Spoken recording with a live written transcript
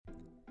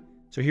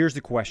So here's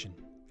the question.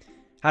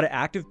 How do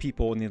active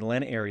people in the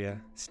Atlanta area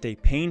stay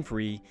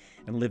pain-free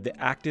and live the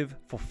active,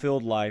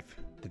 fulfilled life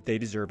that they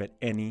deserve at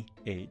any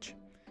age?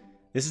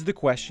 This is the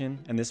question,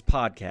 and this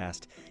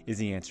podcast is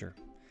the answer.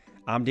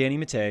 I'm Danny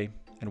Matta,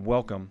 and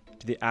welcome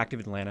to the Active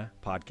Atlanta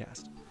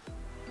podcast.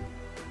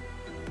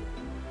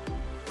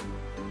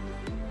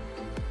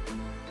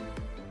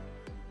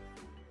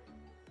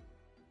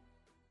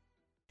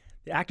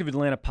 The Active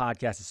Atlanta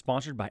podcast is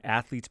sponsored by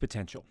Athletes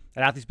Potential.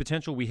 At Athletes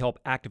Potential, we help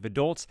active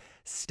adults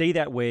stay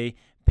that way,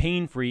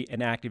 pain-free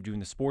and active, doing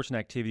the sports and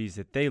activities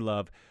that they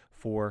love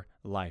for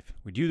life.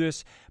 We do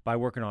this by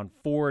working on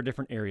 4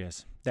 different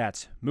areas.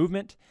 That's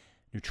movement,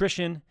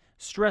 nutrition,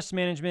 stress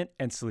management,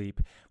 and sleep.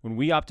 When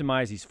we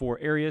optimize these 4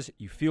 areas,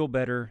 you feel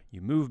better,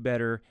 you move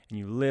better, and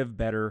you live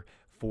better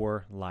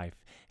for life.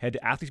 Head to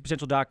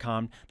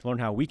athletespotential.com to learn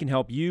how we can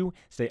help you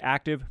stay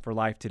active for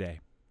life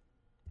today.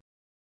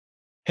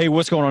 Hey,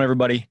 what's going on,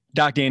 everybody?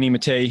 Dr. Danny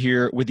Matta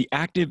here with the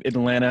Active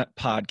Atlanta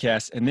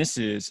podcast, and this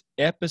is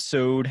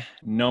episode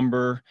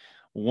number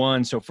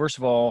 1. So first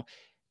of all,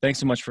 thanks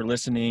so much for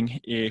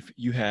listening. If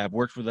you have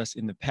worked with us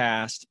in the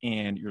past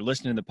and you're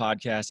listening to the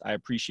podcast, I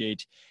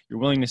appreciate your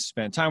willingness to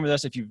spend time with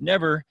us. If you've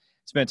never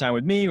spent time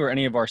with me or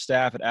any of our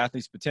staff at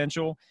Athletes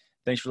Potential,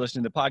 thanks for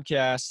listening to the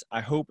podcast.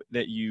 I hope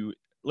that you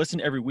listen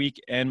every week,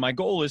 and my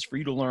goal is for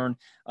you to learn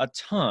a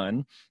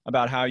ton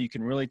about how you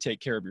can really take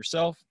care of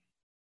yourself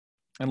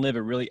and live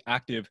a really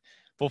active,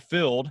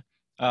 fulfilled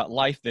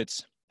life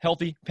that's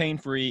healthy,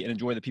 pain-free, and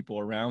enjoy the people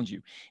around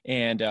you.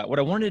 And what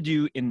I wanted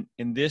to do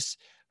in this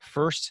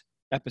first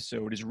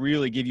episode is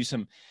really give you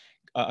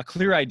a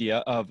clear idea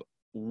of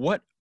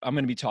what I'm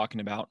going to be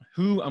talking about,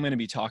 who I'm going to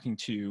be talking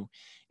to,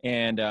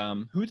 and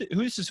who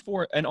this is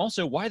for, and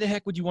also why the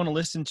heck would you want to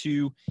listen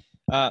to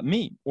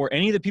me or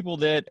any of the people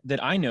that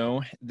I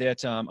know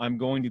that I'm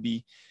going to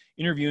be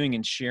interviewing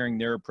and sharing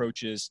their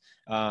approaches,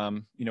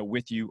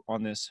 with you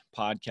on this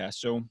podcast.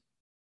 So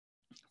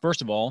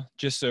first of all,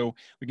 just so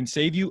we can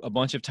save you a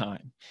bunch of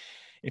time,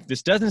 if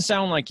this doesn't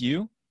sound like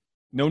you,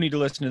 no need to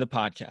listen to the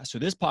podcast. So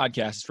this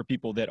podcast is for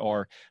people that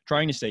are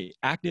trying to stay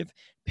active,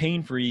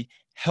 pain-free,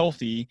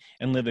 healthy,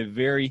 and live a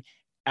very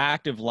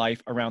active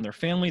life around their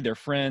family, their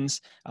friends,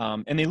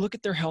 and they look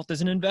at their health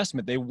as an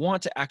investment. They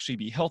want to actually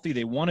be healthy.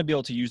 They want to be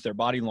able to use their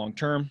body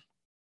long-term.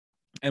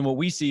 And what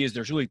we see is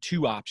there's really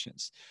 2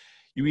 options.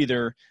 You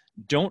either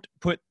don't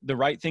put the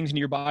right things in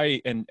your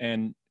body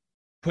and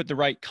put the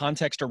right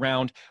context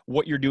around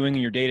what you're doing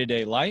in your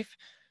day-to-day life,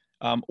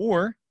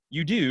 or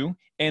you do,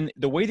 and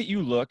the way that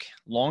you look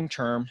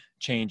long-term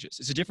changes.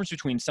 It's a difference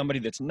between somebody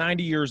that's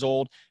 90 years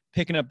old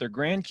picking up their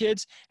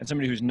grandkids and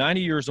somebody who's 90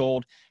 years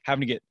old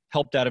having to get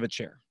helped out of a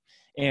chair.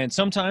 And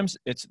sometimes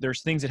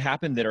there's things that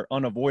happen that are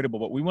unavoidable.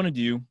 What we want to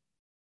do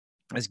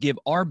is give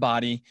our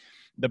body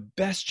the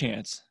best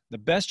chance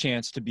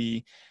to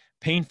be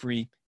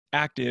pain-free,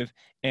 active,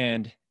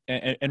 and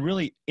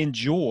really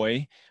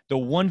enjoy the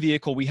one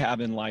vehicle we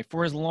have in life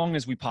for as long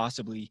as we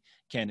possibly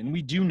can. And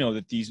we do know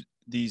that these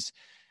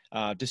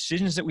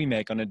decisions that we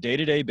make on a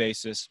day-to-day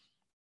basis,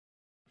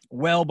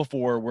 well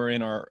before we're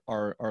in our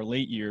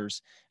late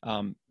years,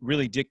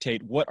 really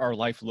dictate what our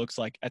life looks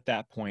like at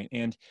that point.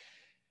 And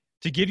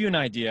to give you an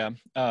idea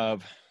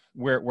of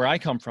where I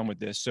come from with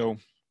this, so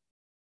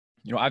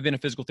I've been a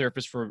physical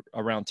therapist for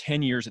around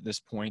 10 years at this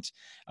point.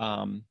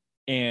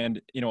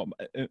 And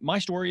my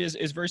story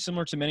is very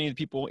similar to many of the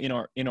people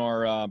in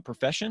our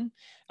profession,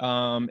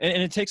 and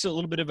it takes a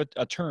little bit of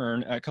a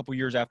turn a couple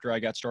years after I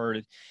got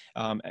started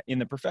in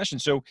the profession.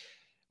 So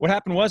what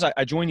happened was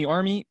I joined the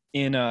Army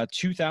in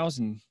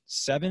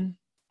 2007,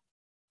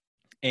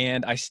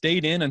 and I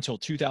stayed in until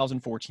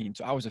 2014.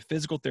 So I was a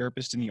physical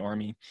therapist in the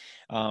Army,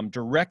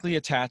 directly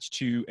attached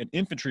to an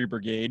infantry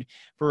brigade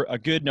for a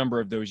good number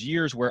of those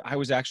years, where I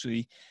was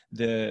actually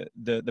the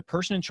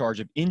person in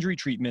charge of injury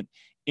treatment,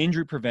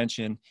 injury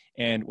prevention,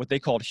 and what they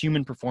called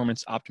human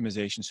performance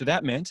optimization. So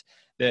that meant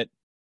that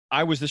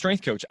I was the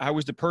strength coach. I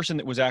was the person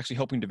that was actually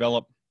helping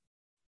develop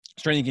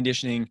strength and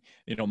conditioning,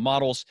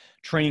 models,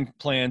 training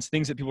plans,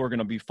 things that people are going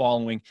to be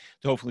following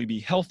to hopefully be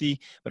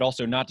healthy, but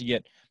also not to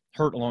get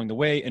hurt along the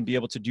way and be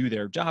able to do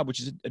their job, which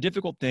is a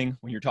difficult thing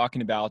when you're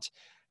talking about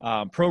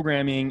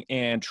programming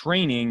and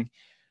training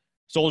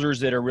soldiers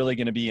that are really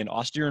going to be in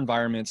austere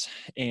environments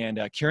and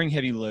carrying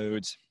heavy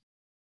loads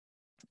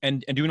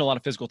and doing a lot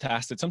of physical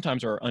tasks that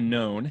sometimes are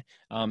unknown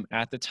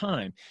at the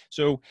time.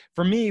 So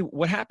for me,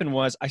 what happened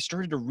was I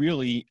started to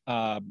really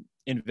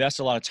invest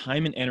a lot of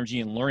time and energy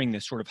in learning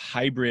this sort of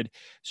hybrid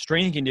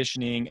strength and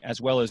conditioning as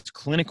well as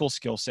clinical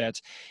skill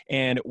sets.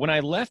 And when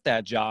I left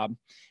that job,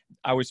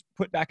 I was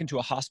put back into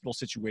a hospital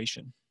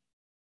situation.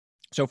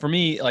 So for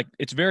me,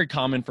 it's very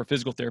common for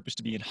physical therapists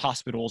to be in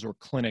hospitals or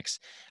clinics,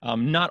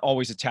 not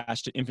always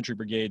attached to infantry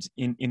brigades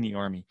in the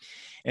Army.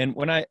 And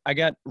when I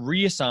got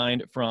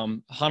reassigned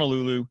from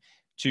Honolulu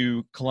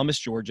to Columbus,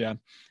 Georgia,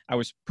 I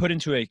was put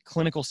into a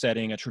clinical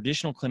setting, a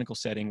traditional clinical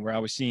setting, where I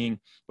was seeing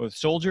both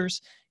soldiers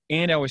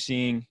and I was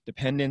seeing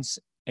dependents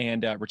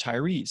and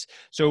retirees.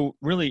 So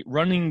really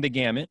running the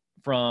gamut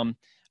from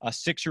a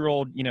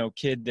 6-year-old,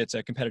 kid that's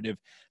a competitive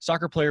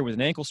soccer player with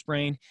an ankle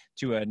sprain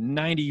to a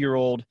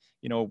 90-year-old,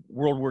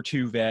 World War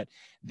II vet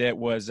that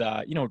was,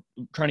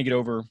 trying to get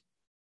over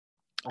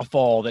a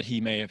fall that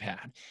he may have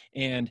had.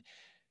 And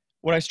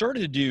what I started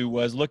to do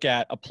was look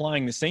at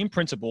applying the same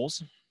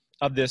principles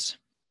of this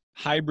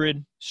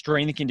hybrid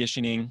strength and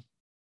conditioning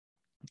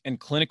and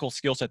clinical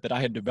skill set that I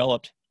had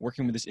developed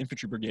working with this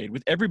infantry brigade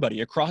with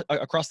everybody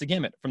across the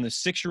gamut, from the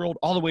 6-year-old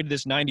all the way to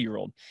this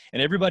 90-year-old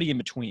and everybody in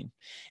between.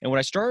 And what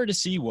I started to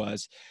see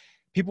was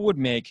people would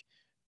make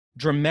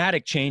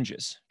dramatic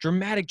changes in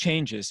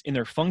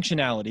their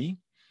functionality,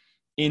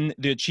 in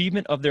the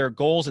achievement of their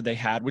goals that they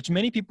had, which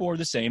many people are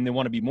the same. They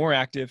want to be more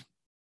active.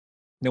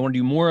 They want to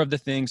do more of the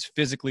things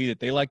physically that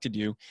they like to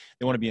do.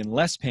 They want to be in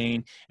less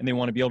pain, and they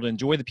want to be able to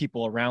enjoy the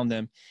people around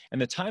them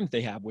and the time that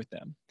they have with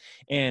them.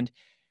 And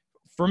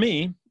for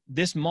me,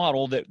 this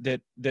model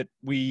that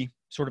we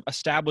sort of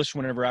established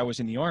whenever I was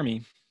in the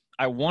Army,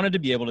 I wanted to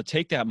be able to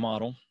take that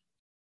model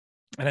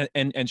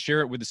and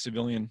share it with the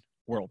civilian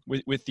world,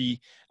 with the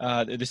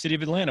city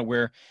of Atlanta,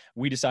 where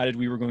we decided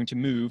we were going to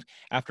move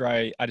after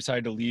I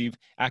decided to leave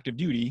active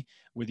duty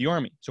with the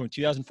Army. So in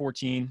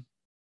 2014,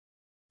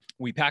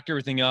 we packed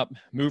everything up,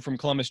 moved from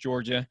Columbus,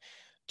 Georgia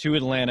to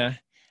Atlanta.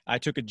 I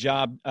took a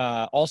job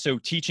also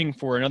teaching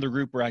for another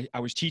group where I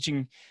was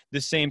teaching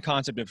this same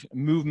concept of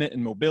movement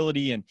and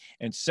mobility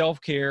and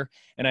self-care.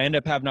 And I ended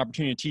up having an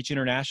opportunity to teach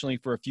internationally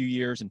for a few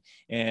years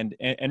and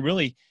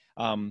really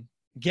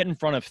get in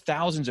front of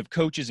thousands of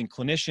coaches and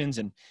clinicians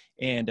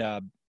and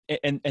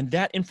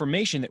that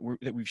information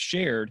that we've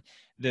shared,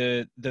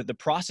 the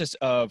process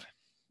of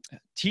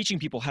teaching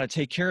people how to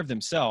take care of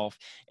themselves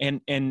and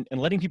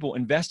letting people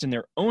invest in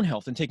their own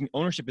health and taking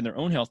ownership in their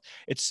own health,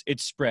 it's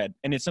spread.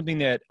 And it's something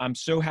that I'm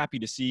so happy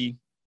to see,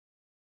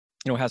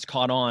 has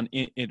caught on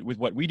with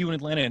what we do in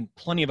Atlanta, and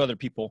plenty of other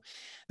people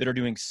that are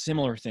doing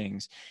similar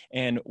things.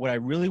 And what I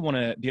really want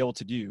to be able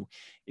to do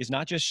is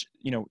not just,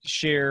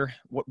 share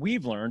what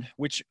we've learned,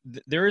 which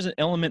there is an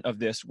element of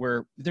this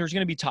where there's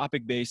going to be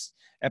topic-based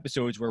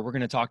episodes where we're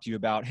going to talk to you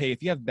about, hey,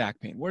 if you have back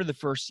pain, what are the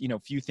first,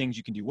 few things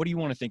you can do? What do you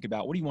want to think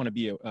about? What do you want to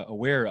be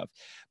aware of?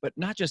 But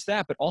not just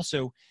that, but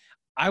also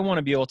I want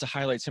to be able to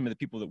highlight some of the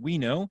people that we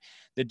know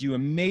that do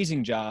an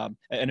amazing job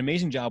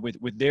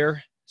with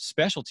their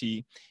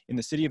specialty in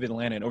the city of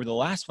Atlanta. And over the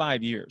last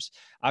 5 years,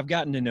 I've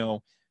gotten to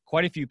know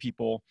quite a few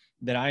people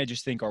that I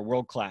just think are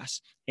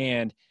world-class.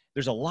 And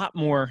there's a lot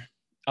more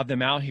of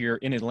them out here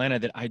in Atlanta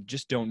that I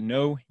just don't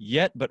know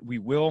yet, but we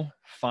will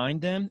find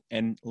them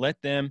and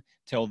let them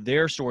tell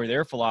their story,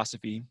 their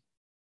philosophy,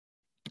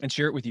 and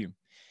share it with you.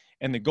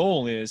 And the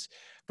goal is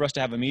for us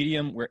to have a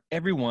medium where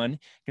everyone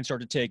can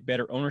start to take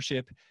better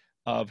ownership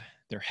of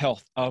their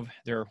health, of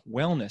their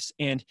wellness.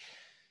 And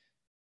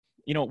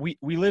we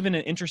live in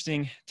an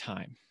interesting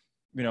time.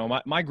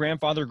 My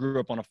grandfather grew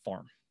up on a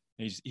farm.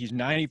 He's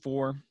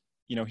 94.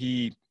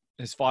 He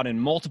has fought in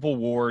multiple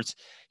wars.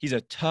 He's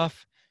a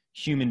tough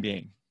human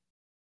being.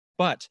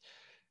 But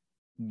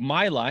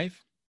my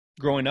life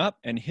growing up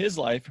and his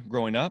life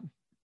growing up,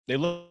 they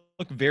look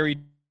very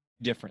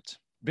different,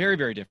 very,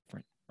 very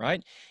different,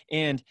 right?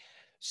 And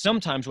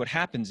sometimes what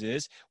happens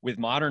is with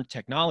modern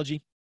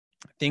technology,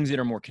 things that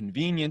are more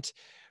convenient,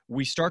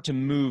 we start to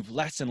move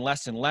less and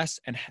less and less,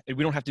 and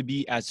we don't have to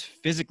be as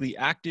physically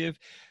active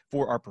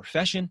for our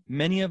profession.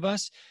 Many of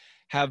us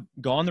have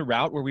gone the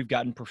route where we've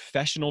gotten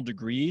professional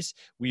degrees.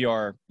 We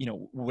are,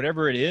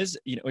 whatever it is,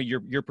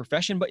 your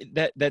profession, but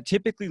that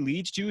typically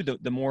leads to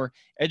the more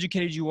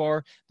educated you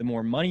are, the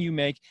more money you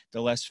make, the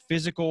less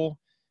physical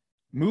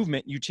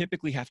movement you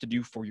typically have to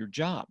do for your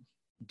job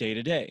day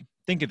to day.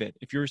 Think of it.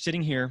 If you're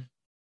sitting here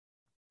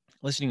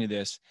listening to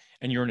this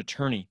and you're an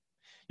attorney,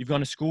 you've gone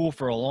to school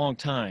for a long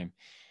time,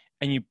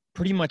 and you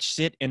pretty much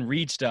sit and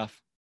read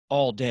stuff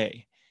all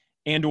day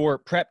and or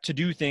prep to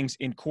do things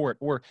in court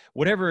or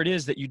whatever it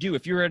is that you do.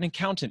 If you're an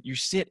accountant, you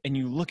sit and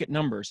you look at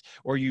numbers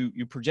or you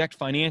project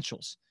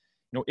financials.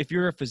 If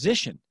you're a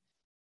physician,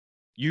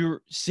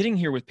 you're sitting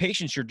here with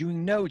patients, you're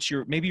doing notes,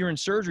 maybe you're in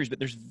surgeries, but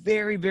there's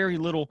very, very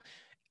little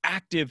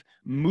active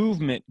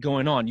movement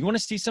going on. You want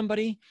to see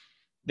somebody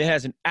that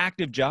has an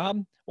active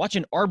job? Watch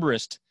an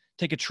arborist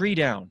take a tree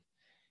down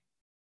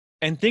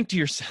and think to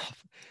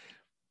yourself,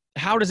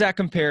 how does that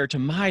compare to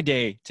my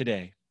day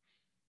today?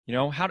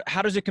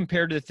 How does it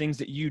compare to the things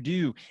that you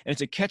do? And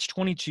it's a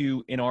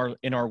catch-22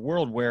 in our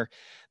world where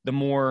the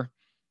more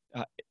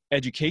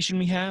education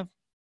we have,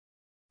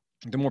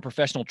 the more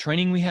professional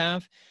training we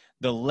have,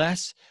 the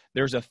less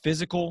there's a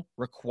physical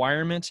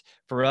requirement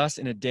for us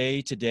in a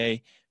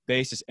day-to-day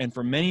basis. And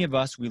for many of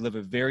us, we live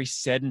a very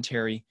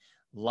sedentary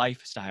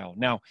lifestyle.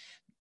 Now,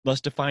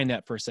 let's define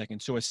that for a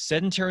second. So a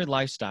sedentary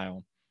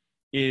lifestyle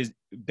is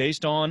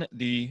based on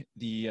the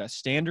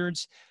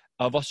standards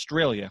of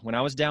Australia. When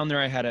I was down there,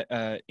 I had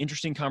an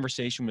interesting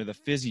conversation with a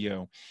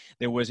physio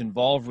that was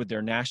involved with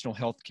their national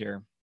health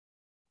care.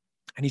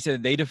 And he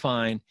said they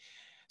define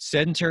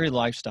sedentary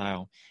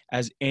lifestyle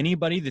as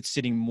anybody that's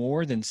sitting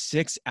more than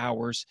 6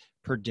 hours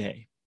per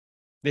day.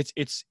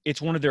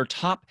 It's one of their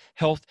top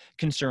health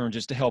concerns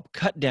is to help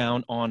cut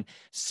down on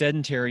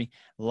sedentary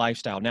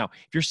lifestyle. Now,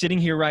 if you're sitting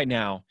here right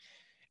now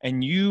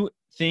and you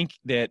think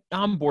that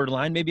I'm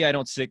borderline, maybe I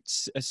don't sit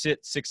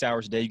 6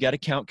 hours a day. You got to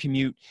count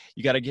commute.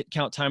 You got to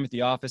count time at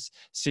the office,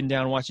 sitting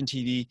down watching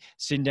TV,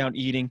 sitting down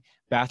eating.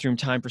 Bathroom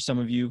time for some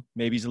of you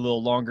maybe is a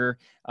little longer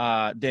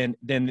than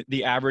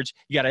the average.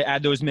 You got to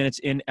add those minutes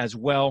in as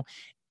well.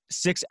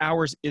 6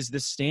 hours is the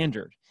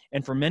standard.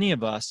 And for many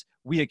of us,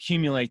 we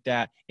accumulate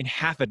that in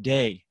half a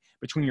day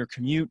between your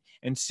commute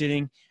and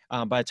sitting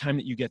by the time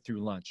that you get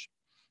through lunch.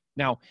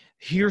 Now,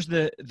 here's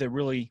the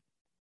really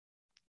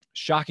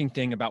shocking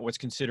thing about what's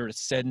considered a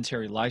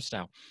sedentary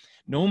lifestyle.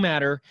 No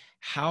matter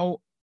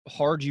how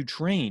hard you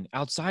train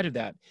outside of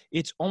that,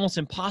 it's almost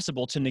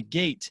impossible to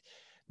negate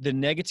the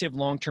negative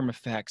long-term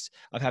effects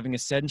of having a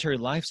sedentary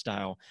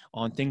lifestyle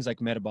on things like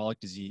metabolic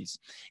disease.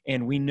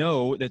 And we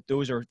know that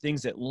those are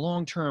things that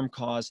long-term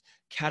cause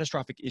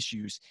catastrophic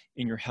issues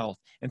in your health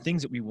and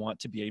things that we want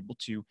to be able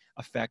to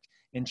affect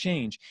and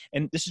change.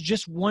 And this is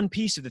just one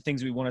piece of the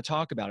things we want to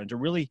talk about. And to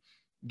really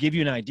give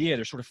you an idea,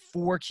 there's sort of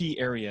 4 key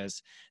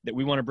areas that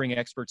we want to bring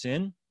experts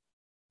in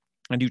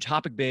and do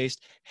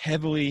topic-based,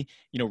 heavily,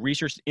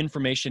 research,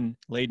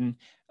 information-laden,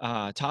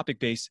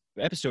 topic-based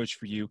episodes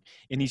for you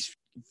in these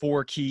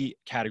 4 key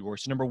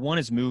categories. So number 1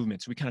 is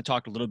movement. So we kind of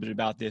talked a little bit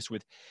about this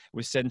with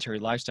sedentary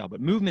lifestyle, but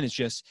movement is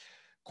just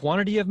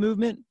quantity of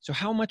movement. So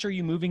how much are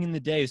you moving in the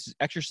day? This is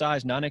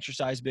exercise,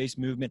 non-exercise-based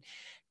movement,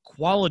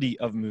 quality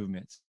of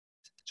movement.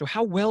 So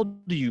how well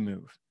do you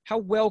move? How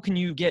well can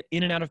you get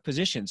in and out of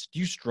positions? Do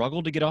you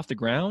struggle to get off the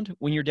ground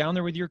when you're down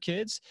there with your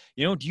kids?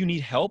 Do you need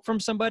help from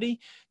somebody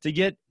to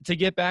get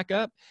back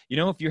up?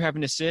 If you're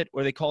having to sit,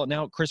 or they call it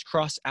now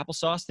crisscross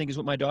applesauce, I think is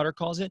what my daughter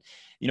calls it,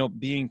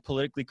 being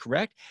politically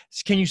correct.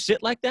 Can you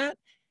sit like that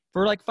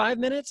for like 5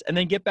 minutes and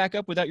then get back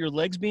up without your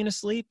legs being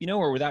asleep,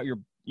 or without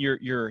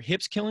your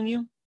hips killing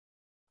you?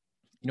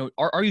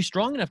 Are you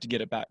strong enough to get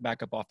it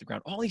back up off the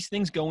ground? All these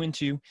things go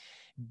into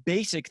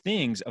basic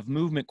things of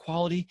movement,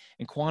 quality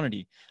and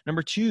quantity.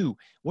 Number 2,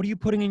 what are you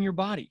putting in your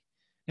body?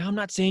 Now, I'm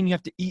not saying you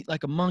have to eat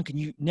like a monk and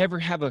you never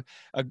have a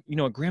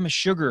gram of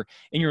sugar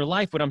in your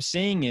life. What I'm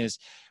saying is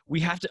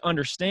we have to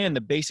understand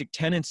the basic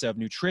tenets of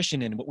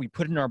nutrition and what we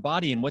put in our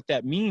body and what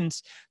that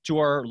means to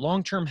our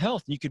long-term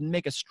health. You can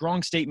make a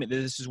strong statement that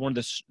this is one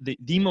of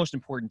the most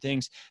important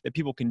things that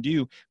people can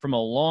do from a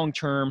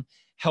long-term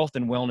health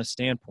and wellness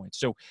standpoint.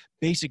 So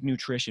basic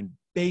nutrition,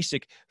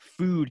 basic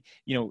food,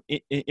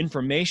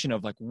 information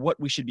of like what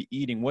we should be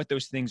eating, what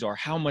those things are,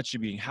 how much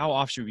should be eating, how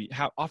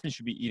often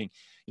should be eating,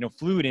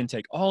 fluid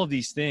intake, all of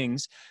these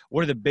things.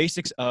 What are the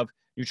basics of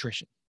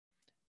nutrition?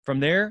 From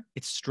there,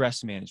 it's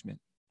stress management.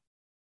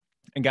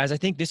 And guys, I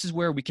think this is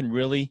where we can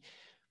really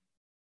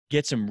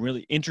get some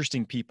really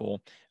interesting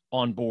people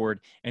on board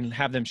and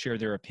have them share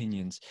their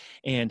opinions.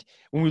 And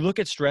when we look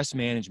at stress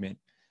management,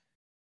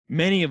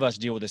 many of us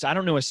deal with this. I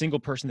don't know a single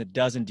person that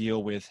doesn't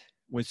deal with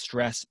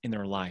stress in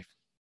their life.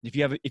 If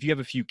you have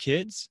a few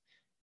kids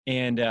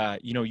and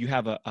you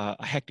have a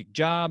hectic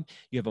job,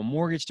 you have a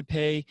mortgage to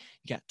pay,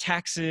 you got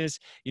taxes,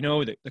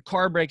 the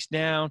car breaks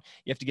down,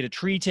 you have to get a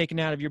tree taken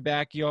out of your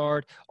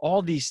backyard,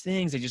 all these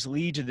things, they just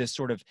lead to this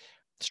sort of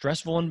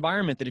stressful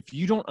environment that if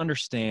you don't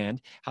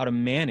understand how to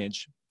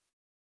manage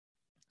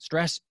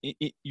stress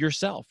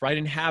yourself, right,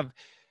 and have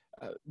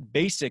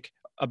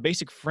a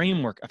basic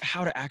framework of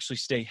how to actually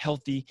stay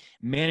healthy,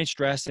 manage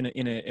stress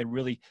in a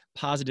really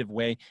positive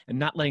way, and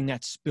not letting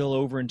that spill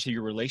over into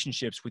your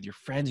relationships with your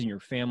friends and your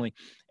family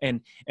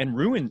and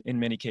ruin, in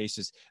many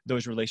cases,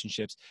 those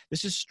relationships.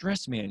 This is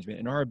stress management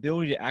and our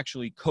ability to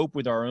actually cope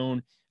with our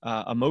own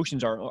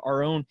emotions,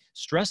 our own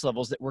stress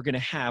levels that we're going to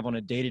have on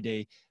a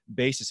day-to-day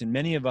basis. And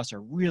many of us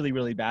are really,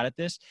 really bad at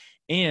this.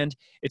 And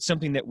it's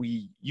something that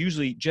we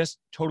usually just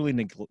totally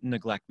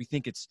neglect. We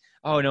think it's,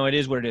 oh no, it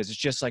is what it is. It's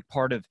just like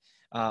part of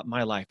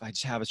my life. I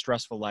just have a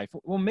stressful life.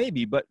 Well,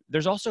 maybe, but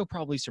there's also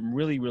probably some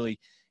really, really,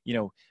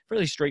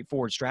 fairly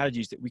straightforward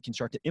strategies that we can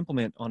start to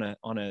implement on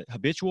a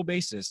habitual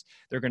basis.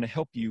 They're going to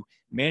help you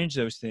manage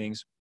those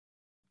things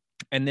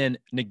and then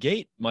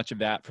negate much of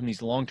that from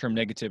these long-term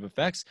negative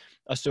effects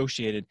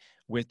associated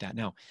with that.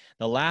 Now,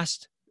 the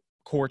last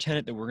core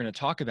tenet that we're going to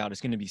talk about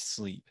is going to be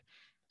sleep.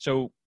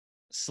 So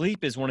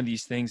sleep is one of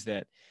these things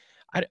that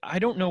I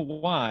don't know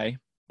why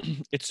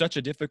it's such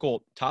a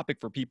difficult topic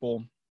for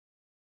people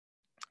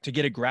to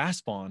get a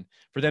grasp on,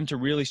 for them to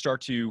really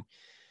start to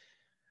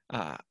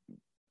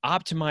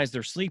optimize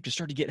their sleep, to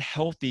start to get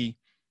healthy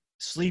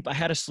sleep. I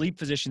had a sleep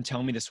physician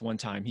tell me this one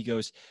time. He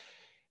goes,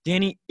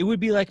 Danny, it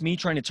would be like me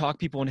trying to talk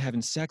people into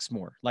having sex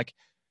more. Like,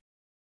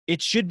 it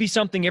should be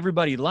something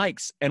everybody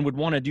likes and would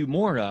want to do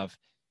more of,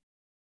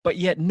 but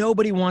yet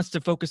nobody wants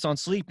to focus on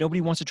sleep. Nobody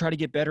wants to try to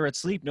get better at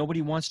sleep.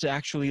 Nobody wants to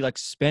actually like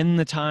spend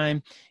the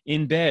time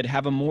in bed,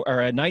 have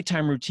a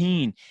nighttime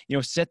routine,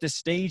 set the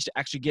stage to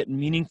actually get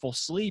meaningful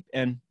sleep.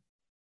 And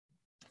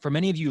for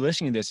many of you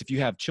listening to this, if you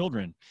have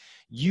children,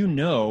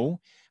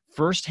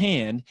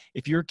 firsthand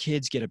if your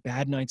kids get a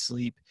bad night's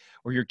sleep,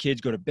 or your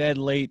kids go to bed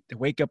late, they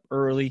wake up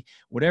early,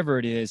 whatever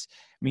it is.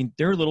 I mean,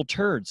 they're little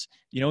turds.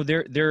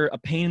 They're a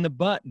pain in the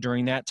butt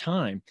during that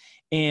time.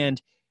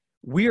 And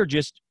we are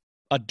just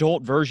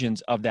adult versions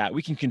of that.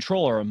 We can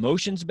control our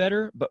emotions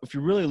better, but if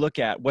you really look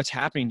at what's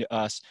happening to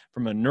us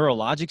from a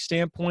neurologic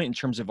standpoint in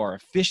terms of our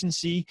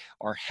efficiency,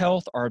 our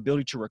health, our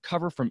ability to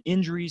recover from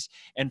injuries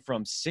and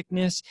from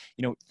sickness,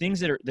 things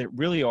that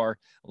really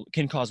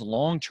can cause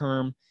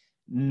long-term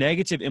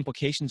negative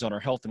implications on our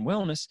health and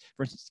wellness.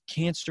 For instance,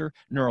 cancer,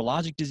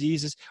 neurologic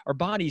diseases, our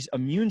body's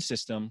immune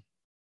system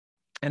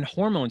and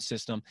hormone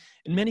system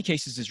in many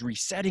cases is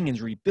resetting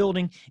and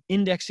rebuilding,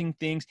 indexing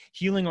things,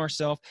 healing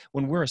ourselves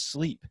when we're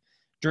asleep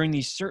during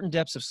these certain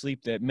depths of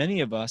sleep that many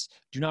of us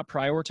do not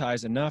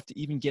prioritize enough to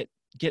even get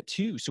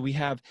to. So we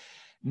have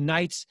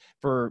nights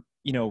for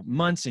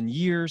months and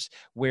years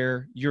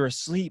where you're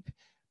asleep,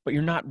 but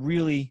you're not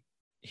really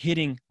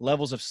hitting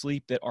levels of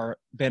sleep that are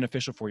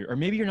beneficial for you. Or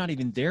maybe you're not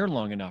even there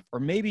long enough.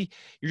 Or maybe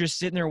you're just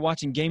sitting there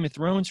watching Game of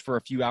Thrones for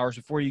a few hours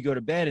before you go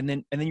to bed. And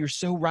then you're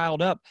so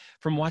riled up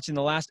from watching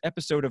the last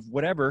episode of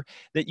whatever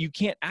that you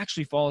can't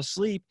actually fall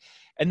asleep.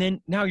 And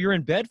then now you're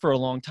in bed for a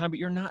long time, but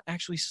you're not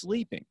actually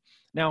sleeping.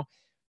 Now,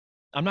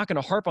 I'm not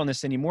going to harp on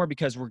this anymore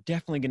because we're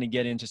definitely going to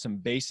get into some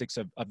basics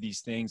of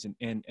these things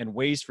and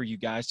ways for you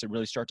guys to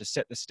really start to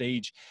set the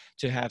stage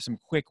to have some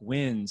quick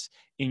wins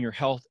in your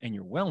health and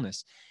your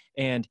wellness.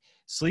 And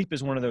sleep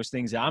is one of those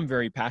things that I'm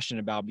very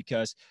passionate about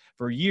because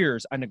for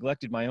years I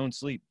neglected my own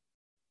sleep.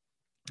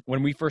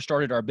 When we first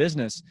started our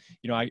business,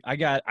 I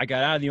got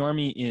out of the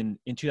Army in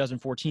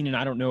 2014, and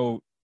I don't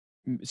know,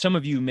 some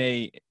of you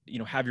may,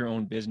 have your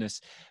own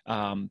business,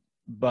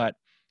 but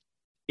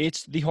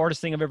it's the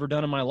hardest thing I've ever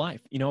done in my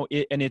life,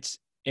 and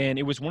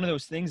it was one of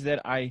those things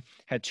that I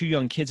had 2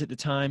 young kids at the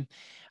time.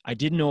 I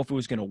didn't know if it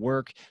was going to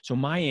work. So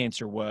my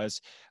answer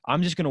was,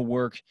 I'm just going to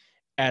work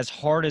as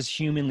hard as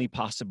humanly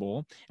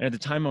possible. And at the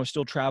time I was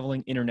still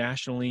traveling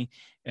internationally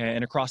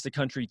and across the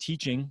country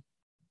teaching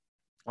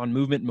on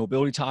movement and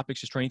mobility topics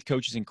to strength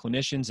coaches and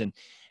clinicians.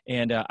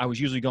 And I was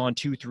usually gone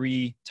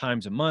 2-3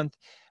 times a month.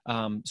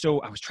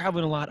 So I was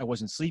traveling a lot. I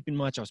wasn't sleeping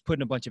much. I was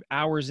putting a bunch of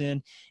hours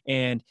in,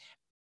 and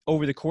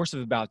over the course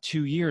of about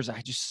 2 years, I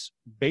just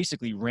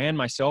basically ran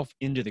myself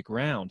into the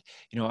ground.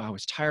 I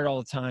was tired all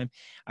the time.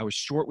 I was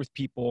short with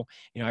people.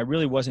 I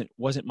really wasn't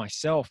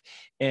myself.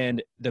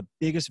 And the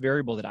biggest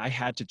variable that I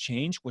had to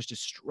change was to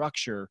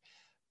structure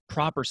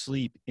proper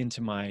sleep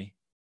into my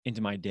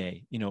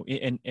day,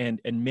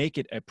 and make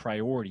it a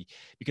priority,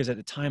 because at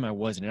the time I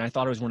wasn't. And I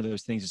thought it was one of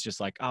those things. It's just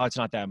like, oh, it's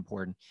not that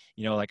important.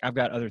 Like I've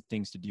got other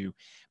things to do.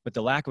 But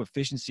the lack of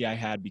efficiency I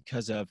had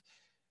because of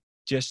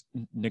just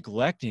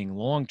neglecting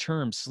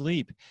long-term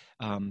sleep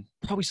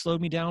probably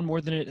slowed me down more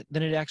than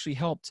it actually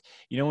helped.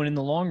 And in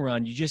the long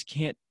run, you just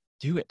can't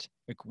do it.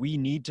 Like, we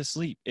need to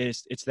sleep.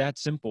 It's that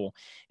simple.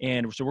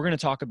 And so we're going to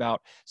talk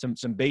about some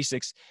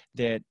basics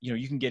that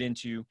you can get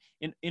into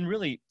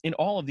in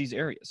all of these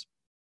areas.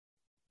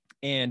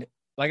 And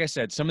like I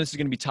said, some of this is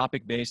going to be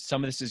topic based.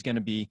 Some of this is going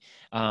to be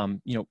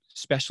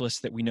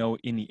specialists that we know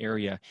in the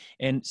area.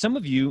 And some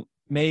of you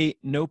may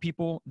know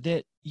people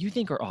that you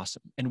think are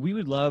awesome, and we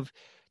would love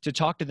to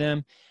talk to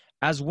them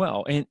as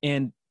well.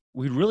 And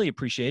we'd really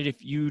appreciate it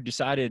if you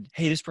decided,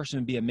 hey, this person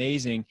would be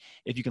amazing,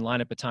 if you can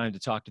line up a time to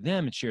talk to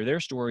them and share their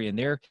story and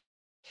their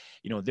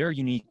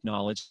unique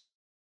knowledge.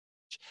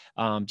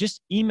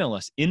 Just email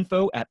us,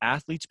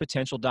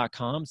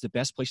 info@athletespotential.com is the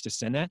best place to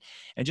send that.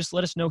 And just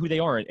let us know who they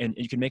are. And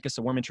you can make us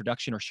a warm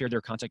introduction or share their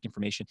contact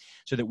information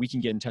so that we can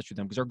get in touch with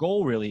them. Because our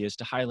goal really is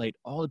to highlight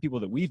all the people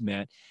that we've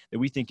met that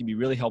we think can be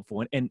really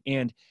helpful. And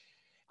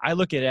I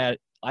look at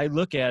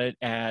it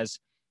as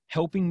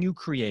helping you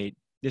create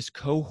this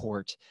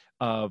cohort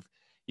of,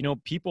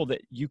 people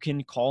that you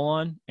can call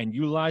on and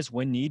utilize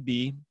when need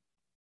be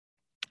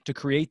to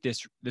create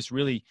this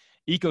really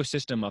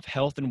ecosystem of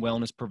health and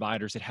wellness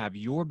providers that have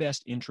your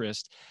best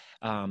interest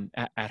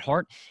at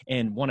heart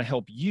and want to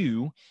help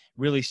you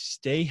really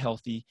stay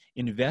healthy,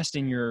 invest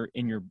in your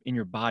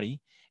body,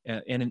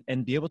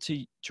 and be able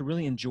to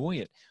really enjoy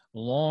it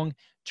long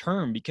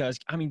term. Because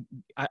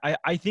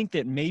I think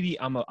that maybe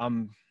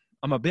I'm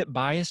a bit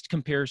biased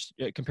compared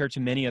to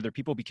many other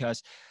people,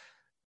 because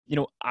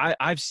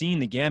I've seen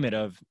the gamut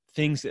of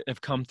things that have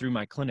come through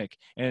my clinic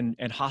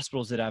and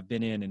hospitals that I've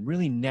been in, and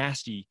really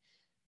nasty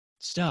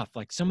stuff,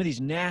 like some of these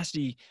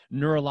nasty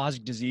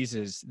neurologic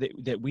diseases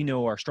that we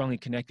know are strongly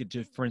connected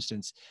to, for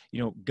instance,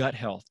 gut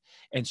health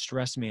and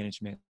stress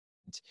management.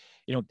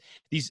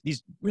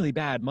 These really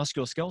bad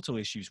musculoskeletal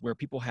issues where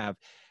people have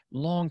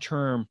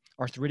long-term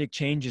arthritic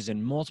changes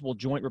and multiple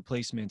joint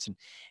replacements,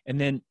 and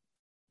then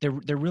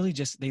they're really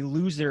just, they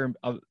lose their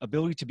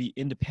ability to be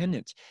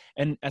independent.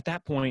 And at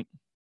that point,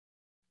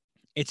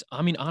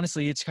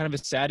 honestly, it's kind of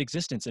a sad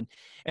existence.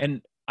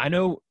 And I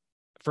know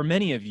for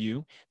many of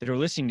you that are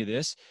listening to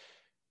this,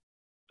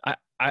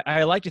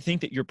 I like to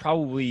think that you're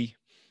probably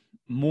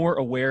more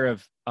aware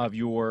of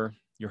your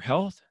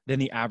health than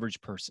the average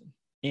person.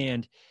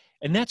 And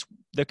that's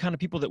the kind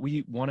of people that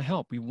we want to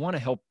help. We want to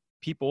help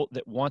people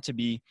that want to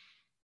be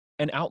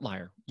an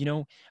outlier.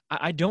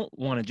 I don't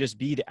want to just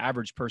be the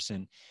average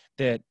person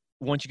that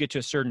once you get to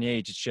a certain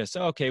age, it's just,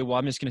 okay, well,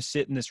 I'm just going to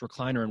sit in this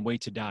recliner and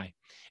wait to die.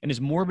 And as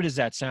morbid as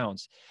that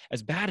sounds,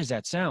 as bad as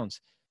that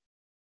sounds,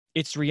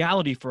 it's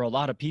reality for a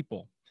lot of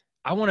people.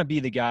 I want to be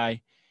the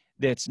guy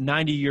that's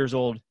 90 years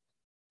old,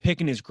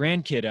 picking his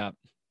grandkid up,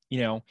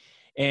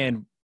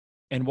 and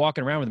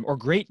walking around with him, or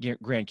great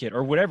grandkid,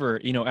 or whatever,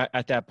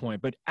 at that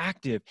point, but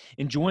active,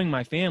 enjoying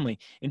my family,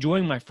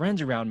 enjoying my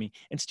friends around me,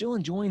 and still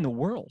enjoying the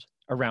world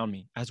around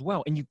me as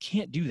well. And you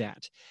can't do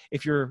that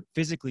if you're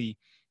physically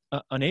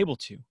unable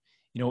to,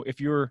 if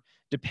you're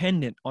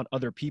dependent on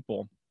other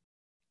people.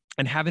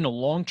 And having a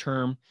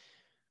long-term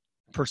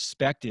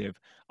perspective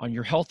on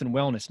your health and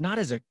wellness, not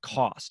as a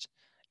cost,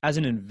 as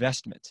an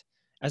investment.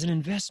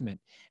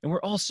 And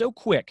we're all so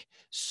quick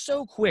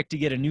to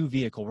get a new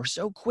vehicle. We're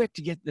so quick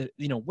to get the,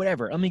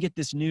 whatever. Let me get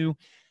this new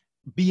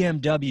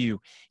BMW,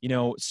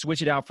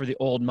 switch it out for the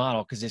old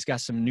model because it's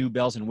got some new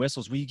bells and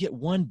whistles. Well, you get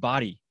one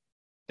body.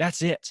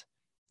 That's it.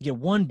 You get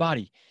one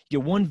body. You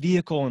get one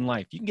vehicle in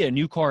life. You can get a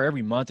new car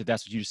every month if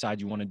that's what you decide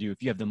you want to do,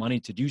 if you have the money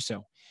to do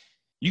so.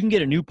 You can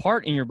get a new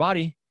part in your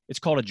body. It's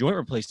called a joint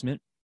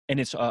replacement. And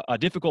it's a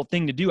difficult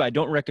thing to do. I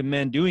don't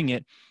recommend doing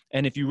it.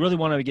 And if you really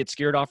want to get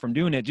scared off from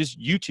doing it, just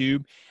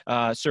YouTube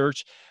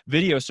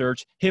video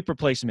search, hip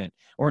replacement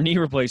or knee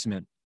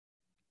replacement.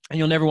 And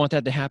you'll never want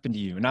that to happen to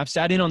you. And I've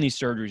sat in on these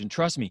surgeries, and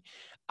trust me,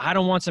 I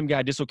don't want some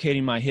guy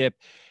dislocating my hip,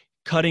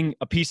 cutting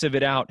a piece of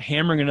it out,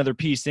 hammering another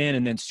piece in,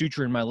 and then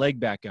suturing my leg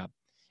back up,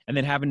 and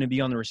then having to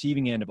be on the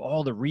receiving end of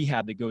all the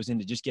rehab that goes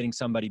into just getting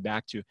somebody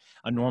back to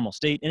a normal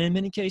state. And in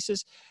many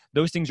cases,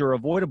 those things are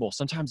avoidable.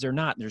 Sometimes they're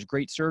not. There's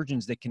great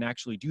surgeons that can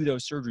actually do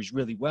those surgeries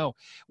really well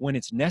when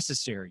it's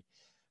necessary.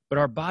 But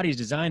our body is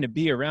designed to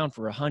be around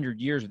for 100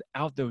 years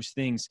without those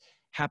things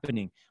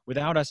happening,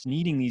 without us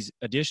needing these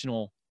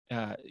additional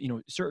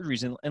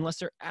surgeries, unless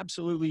they're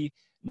absolutely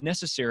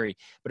necessary.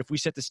 But if we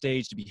set the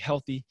stage to be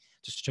healthy,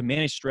 to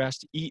manage stress,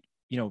 to eat,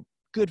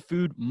 good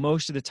food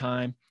most of the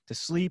time, to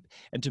sleep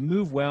and to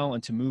move well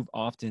and to move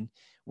often,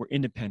 we're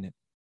independent.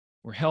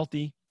 We're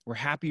healthy. We're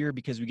happier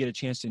because we get a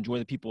chance to enjoy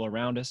the people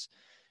around us.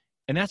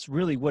 And that's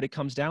really what it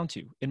comes down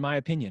to, in my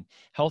opinion.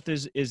 Health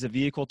is a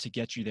vehicle to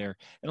get you there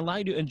and allow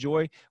you to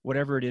enjoy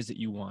whatever it is that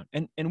you want.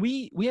 And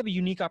we have a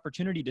unique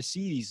opportunity to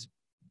see these,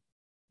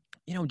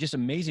 just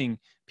amazing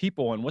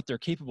people and what they're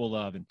capable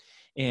of,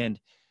 and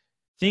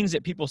things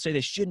that people say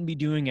they shouldn't be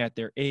doing at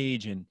their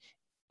age, and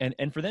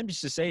for them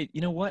just to say,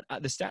 what,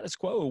 the status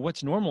quo,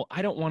 what's normal,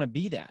 I don't want to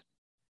be that.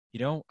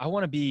 I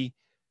want to be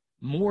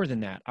more than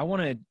that. I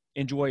want to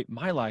enjoy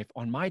my life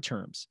on my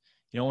terms,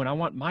 and I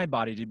want my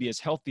body to be as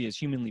healthy as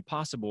humanly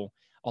possible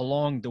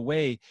along the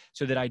way,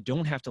 so that I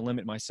don't have to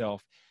limit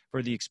myself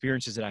for the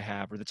experiences that I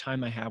have or the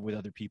time I have with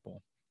other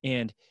people.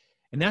 And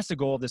that's the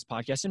goal of this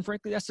podcast. And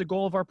frankly, that's the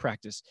goal of our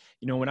practice.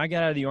 When I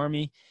got out of the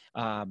Army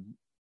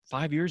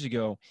 5 years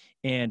ago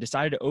and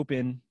decided to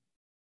open,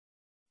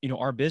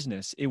 our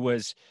business, it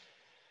was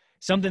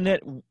something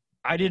that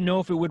I didn't know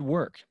if it would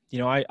work.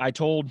 I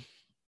told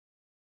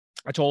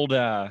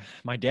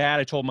my dad,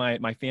 I told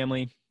my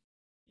family,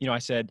 I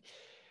said,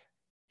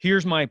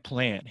 here's my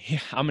plan.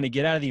 I'm going to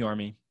get out of the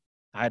Army.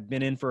 I had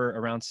been in for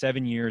around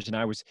 7 years, and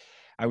I was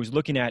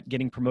looking at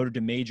getting promoted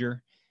to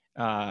major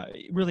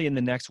really in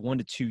the next 1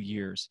 to 2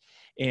 years.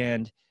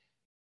 And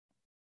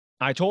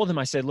I told him,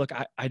 I said, look,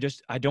 I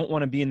don't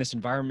want to be in this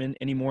environment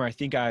anymore. I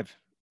think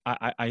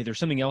there's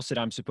something else that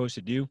I'm supposed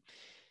to do.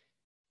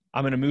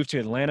 I'm going to move to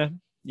Atlanta.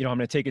 I'm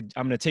going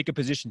to take a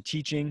position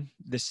teaching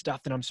this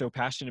stuff that I'm so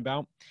passionate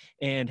about.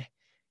 And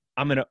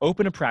I'm going to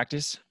open a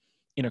practice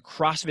in a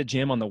CrossFit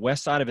gym on the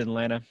west side of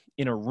Atlanta,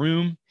 in a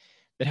room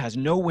that has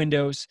no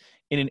windows,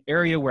 in an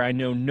area where I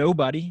know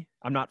nobody.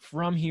 I'm not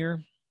from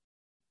here.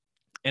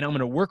 And I'm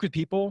going to work with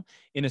people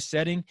in a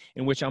setting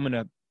in which I'm going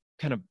to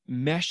kind of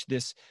mesh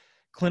this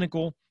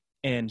clinical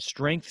and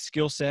strength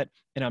skill set,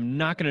 and I'm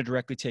not going to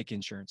directly take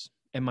insurance.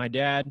 And my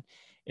dad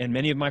and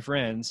many of my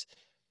friends,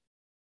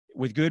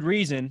 with good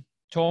reason,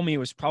 told me it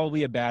was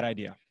probably a bad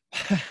idea.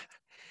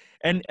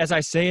 And as I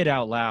say it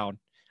out loud,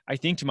 I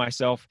think to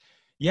myself,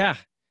 yeah,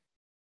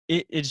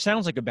 it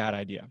sounds like a bad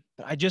idea.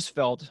 But I just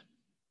felt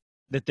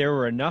that there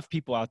were enough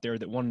people out there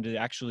that wanted to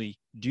actually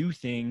do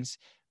things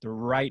the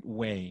right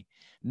way,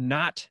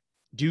 not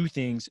do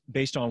things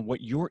based on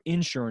what your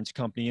insurance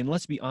company, and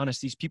let's be honest,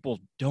 these people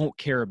don't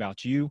care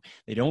about you.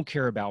 They don't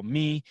care about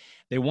me.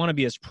 They want to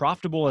be as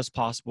profitable as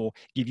possible,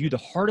 give you the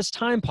hardest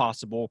time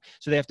possible.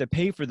 So they have to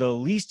pay for the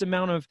least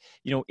amount of,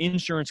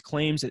 insurance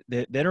claims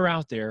that are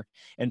out there,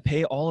 and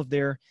pay all of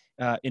their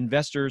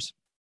investors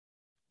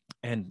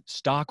and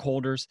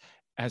stockholders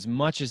as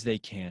much as they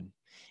can.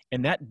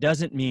 And that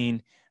doesn't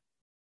mean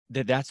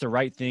that that's the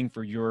right thing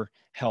for your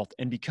health.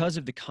 And because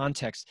of the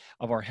context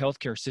of our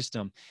healthcare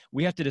system,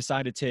 we have to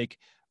decide to take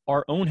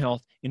our own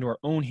health into our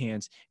own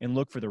hands and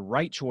look for the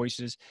right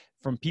choices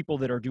from people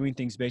that are doing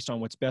things based on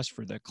what's best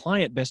for the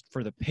client, best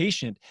for the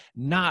patient,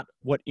 not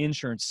what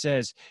insurance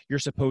says you're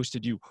supposed to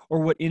do or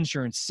what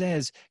insurance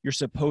says you're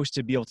supposed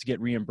to be able to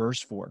get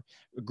reimbursed for.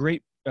 A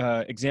great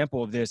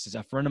example of this is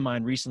a friend of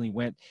mine recently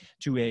went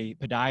to a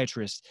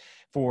podiatrist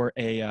for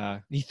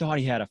he thought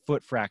he had a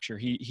foot fracture.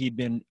 He'd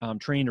been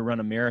trained to run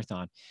a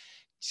marathon.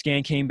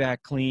 Scan came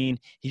back clean.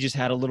 He just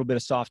had a little bit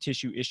of soft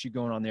tissue issue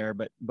going on there,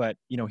 but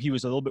he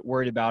was a little bit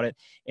worried about it,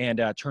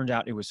 and turned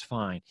out it was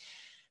fine.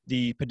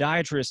 The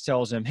podiatrist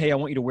tells him, "Hey, I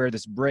want you to wear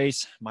this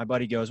brace." My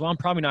buddy goes, "Well, I'm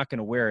probably not going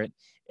to wear it."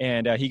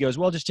 And he goes,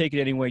 "Well, just take it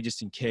anyway,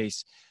 just in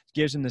case."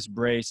 Gives him this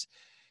brace.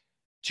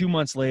 2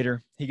 months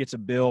later, he gets a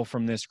bill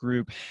from this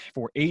group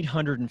for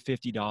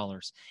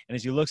 $850. And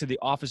as he looks at the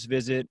office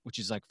visit, which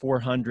is like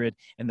 $400,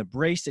 and the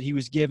brace that he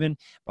was given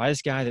by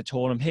this guy that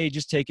told him, "Hey,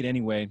 just take it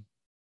anyway,"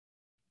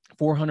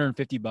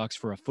 $450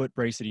 for a foot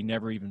brace that he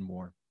never even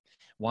wore.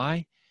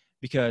 Why?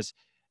 Because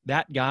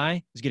that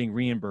guy is getting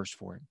reimbursed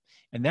for it.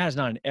 And that is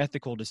not an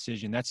ethical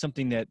decision. That's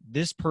something that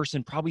this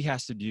person probably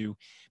has to do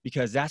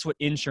because that's what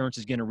insurance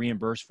is going to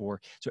reimburse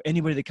for. So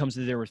anybody that comes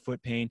to there with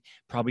foot pain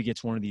probably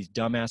gets one of these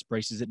dumbass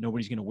braces that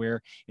nobody's going to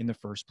wear in the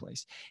first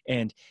place.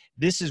 And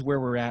this is where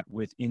we're at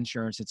with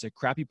insurance. It's a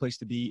crappy place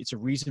to be. It's a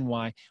reason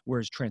why we're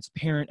as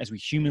transparent as we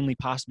humanly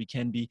possibly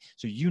can be.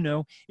 So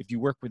if you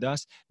work with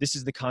us, this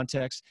is the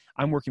context.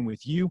 I'm working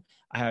with you.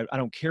 I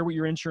don't care what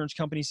your insurance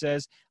company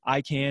says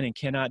I can and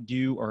cannot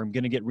do or I'm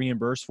going to get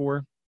reimbursed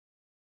for.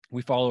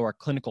 We follow our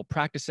Clinical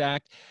Practice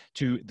Act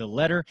to the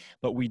letter,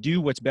 but we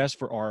do what's best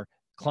for our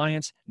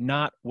clients,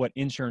 not what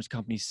insurance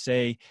companies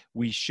say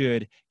we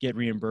should get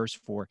reimbursed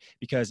for,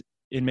 because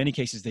in many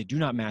cases, they do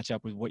not match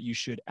up with what you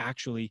should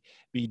actually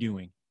be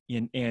doing.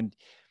 And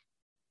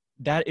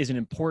that is an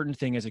important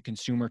thing as a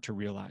consumer to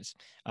realize,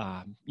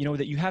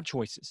 that you have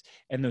choices,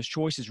 and those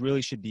choices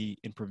really should be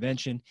in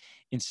prevention,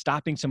 in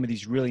stopping some of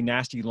these really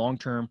nasty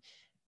long-term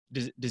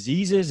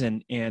diseases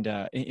and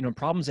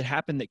problems that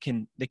happen that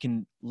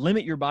can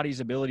limit your body's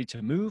ability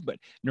to move, but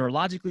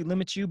neurologically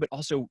limit you, but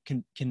also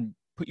can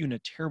put you in a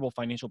terrible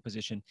financial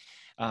position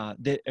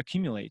that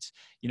accumulates.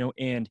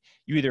 And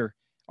you either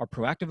are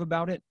proactive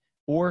about it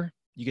or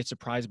you get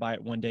surprised by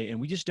it one day, and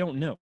we just don't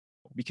know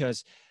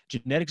because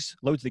genetics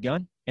loads the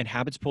gun and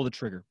habits pull the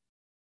trigger.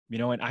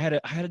 And I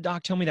had a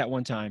doc tell me that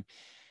one time,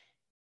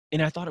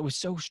 and I thought it was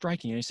so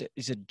striking. And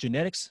he said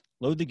genetics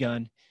load the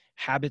gun,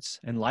 habits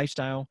and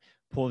lifestyle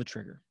pull the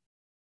trigger.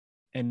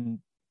 And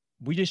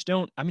we just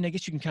don't, I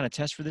guess you can kind of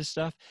test for this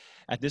stuff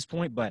at this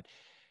point, but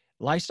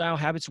lifestyle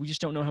habits, we just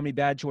don't know how many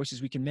bad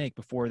choices we can make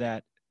before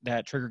that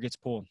trigger gets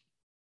pulled.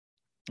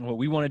 And what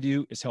we want to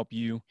do is help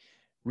you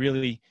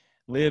really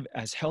live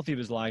as healthy of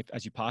a life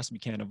as you possibly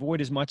can, avoid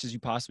as much as you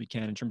possibly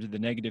can in terms of the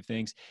negative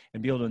things,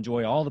 and be able to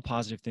enjoy all the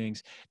positive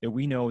things that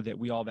we know that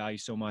we all value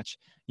so much,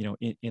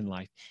 in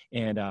life.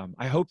 And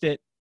I hope that,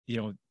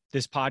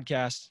 this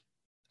podcast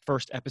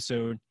first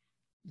episode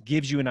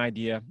gives you an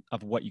idea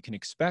of what you can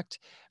expect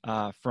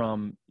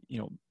from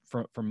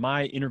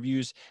my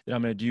interviews that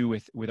I'm going to do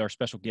with our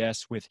special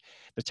guests, with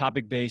the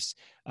topic-based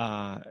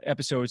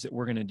episodes that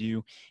we're going to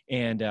do.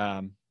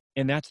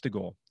 And that's the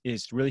goal,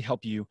 is to really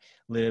help you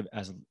live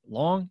as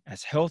long,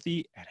 as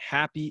healthy, and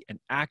happy, and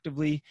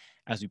actively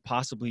as we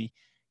possibly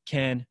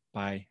can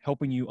by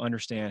helping you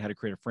understand how to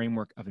create a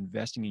framework of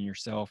investing in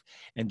yourself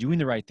and doing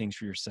the right things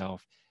for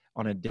yourself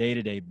on a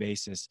day-to-day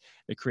basis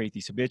that create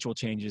these habitual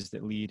changes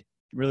that lead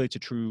really to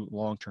true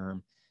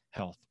long-term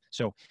health.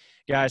 So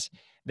guys,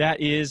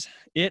 that is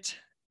it.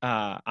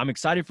 I'm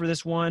excited for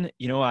this one.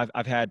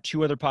 I've had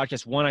 2 other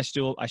podcasts. One, I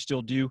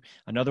still do.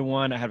 Another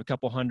one, I have a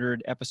couple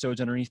hundred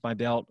episodes underneath my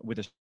belt with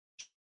a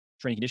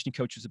strength and conditioning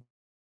coach who's a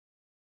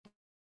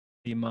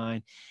buddy of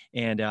mine.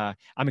 And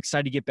I'm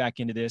excited to get back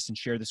into this and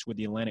share this with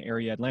the Atlanta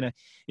area. Atlanta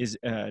is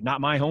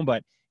not my home,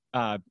 but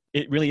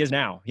it really is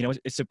now.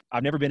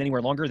 I've never been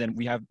anywhere longer than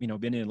we have,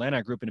 been in Atlanta.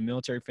 I grew up in a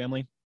military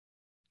family.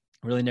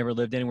 Really never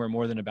lived anywhere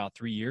more than about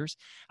 3 years.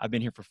 I've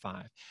been here for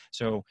 5.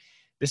 So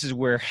this is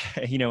where,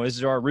 this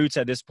is our roots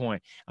at this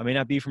point. I may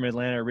not be from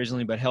Atlanta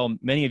originally, but hell,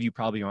 many of you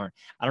probably aren't.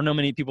 I don't know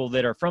many people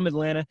that are from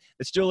Atlanta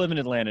that still live in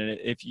Atlanta.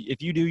 If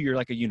you do, you're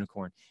like a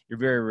unicorn. You're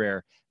very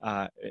rare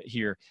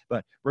here.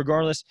 But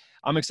regardless,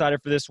 I'm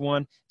excited for this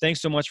one.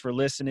 Thanks so much for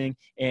listening.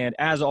 And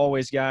as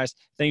always, guys,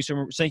 thank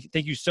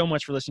you so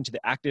much for listening to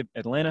the Active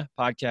Atlanta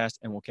podcast,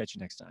 and we'll catch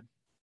you next time.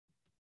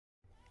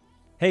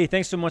 Hey,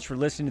 thanks so much for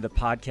listening to the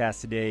podcast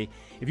today.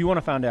 If you want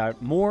to find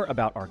out more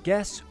about our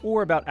guests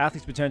or about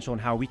Athletes Potential and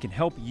how we can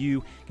help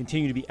you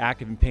continue to be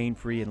active and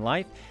pain-free in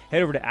life,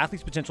 head over to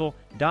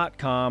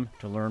athletespotential.com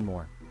to learn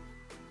more.